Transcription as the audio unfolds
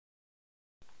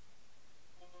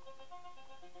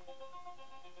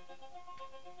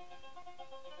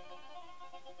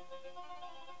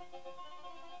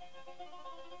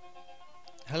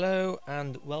Hello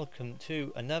and welcome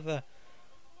to another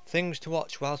Things to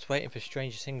Watch whilst waiting for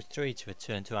Stranger Things 3 to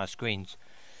return to our screens.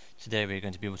 Today we're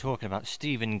going to be talking about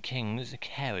Stephen King's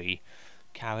Carrie,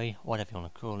 whatever you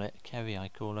want to call it. Carrie, I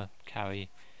call her Carrie.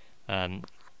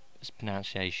 Its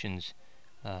pronunciations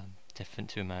different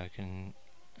to American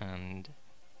and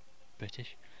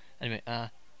British. Anyway,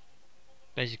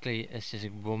 basically this is a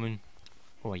woman,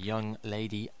 or a young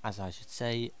lady as I should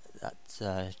say, that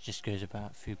just goes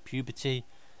about through puberty.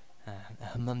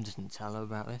 Her mum doesn't tell her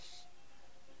about this,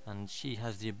 and she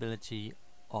has the ability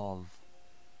of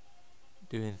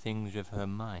doing things with her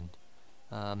mind.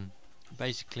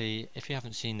 Basically, if you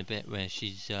haven't seen the bit where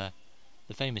she's the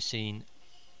famous scene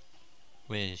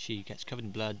where she gets covered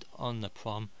in blood on the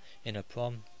prom, in her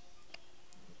prom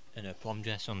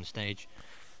dress on the stage,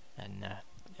 and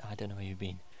I don't know where you've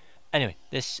been. Anyway,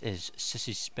 this is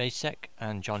Sissy Spacek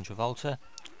and John Travolta,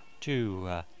 two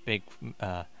big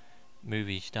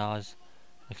movie stars,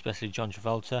 especially John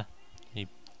Travolta. He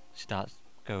starts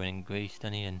going in Greece,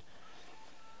 doesn't he? And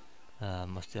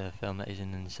what's the other film that he's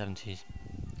in the 70s?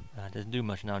 Doesn't do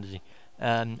much now, does he?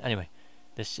 Anyway,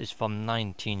 this is from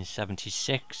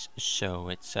 1976, so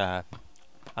it's a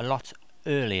lot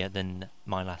earlier than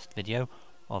my last video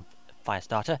of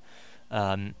Firestarter.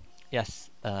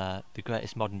 Yes, the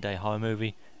greatest modern day horror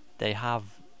movie. They have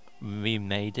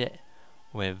remade it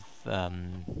with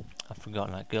I've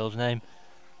forgotten that girl's name,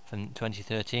 from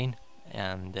 2013,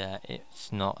 and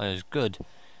it's not as good.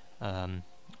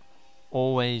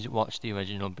 Always watch the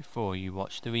original before you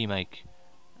watch the remake,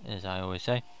 as I always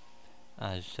say,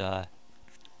 as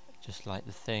just like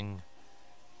The Thing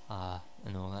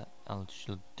and all that. I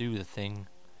shall do The Thing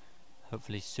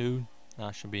hopefully soon.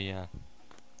 That should be an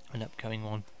upcoming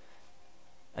one.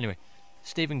 Anyway,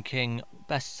 Stephen King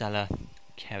bestseller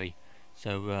Carrie.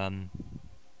 So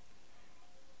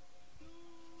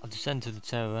at the centre of the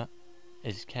terror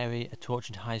is Carrie, a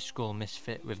tortured high school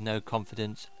misfit with no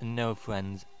confidence, no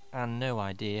friends, and no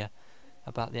idea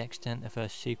about the extent of her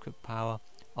secret power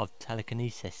of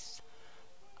telekinesis.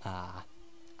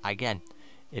 Again,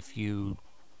 if you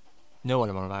know what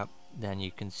I'm on about, then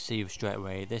you can see straight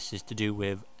away this is to do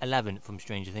with 11 from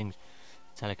Stranger Things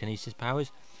telekinesis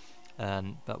powers.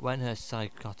 But when her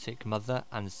psychotic mother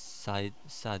and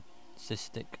sadistic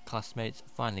classmates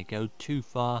finally go too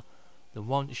far, the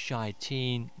once shy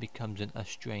teen becomes an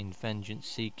estranged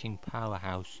vengeance-seeking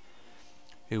powerhouse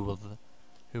who,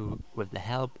 with the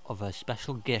help of her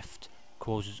special gift,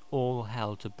 causes all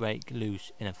hell to break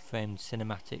loose in a framed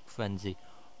cinematic frenzy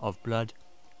of blood,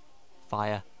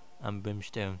 fire, and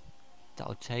brimstone that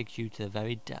will take you to the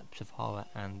very depths of horror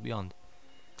and beyond.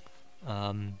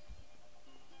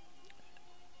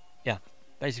 Yeah,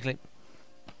 basically,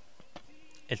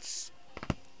 it's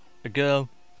a girl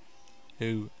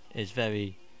who is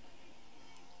very,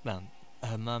 well,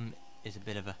 her mum is a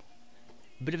bit of a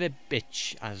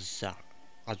bitch, as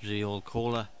we all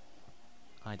call her.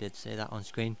 I did say that on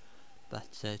screen, but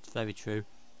it's very true.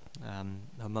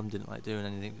 Her mum didn't like doing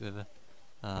anything with her.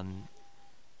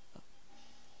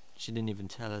 She didn't even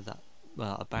tell her that,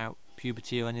 well, about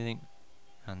puberty or anything.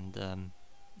 And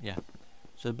yeah,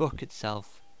 so the book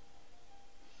itself,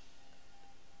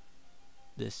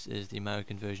 this is the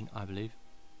American version, I believe.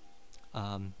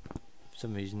 For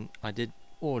some reason I did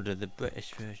order the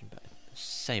British version, but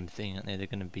same thing, aren't they? They're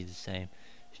going to be the same.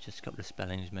 It's just a couple of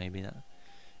spellings maybe that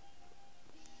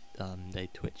they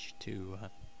twitch to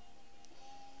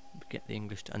get the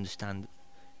English to understand,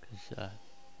 because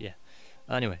yeah.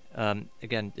 Anyway,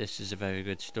 again, this is a very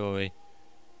good story.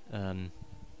 I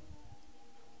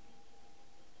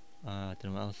don't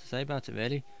know what else to say about it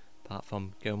really, apart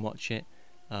from go and watch it.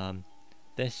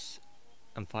 This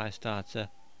and Firestarter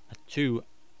are two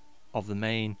of the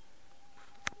main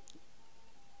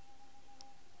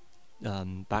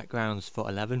backgrounds for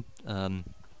 11.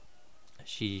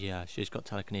 She's got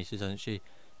telekinesis, hasn't she?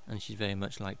 And she's very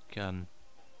much like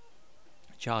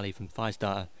Charlie from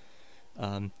Firestarter.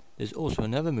 There's also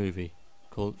another movie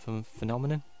called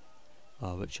Phenomenon,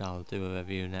 which I'll do a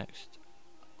review next,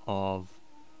 of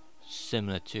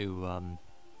similar to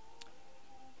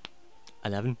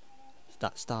 11,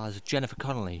 that stars Jennifer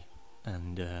Connelly,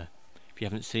 and if you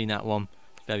haven't seen that one,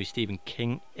 it's very Stephen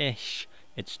King-ish.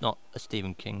 It's not a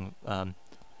Stephen King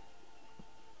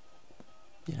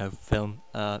film.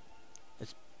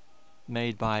 It's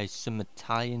made by some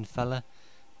Italian fella.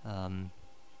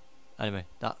 Anyway,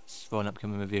 that's for an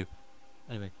upcoming review.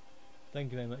 Anyway,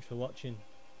 thank you very much for watching.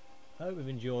 Hope you've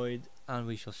enjoyed, and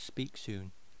we shall speak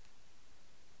soon.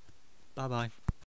 Bye bye.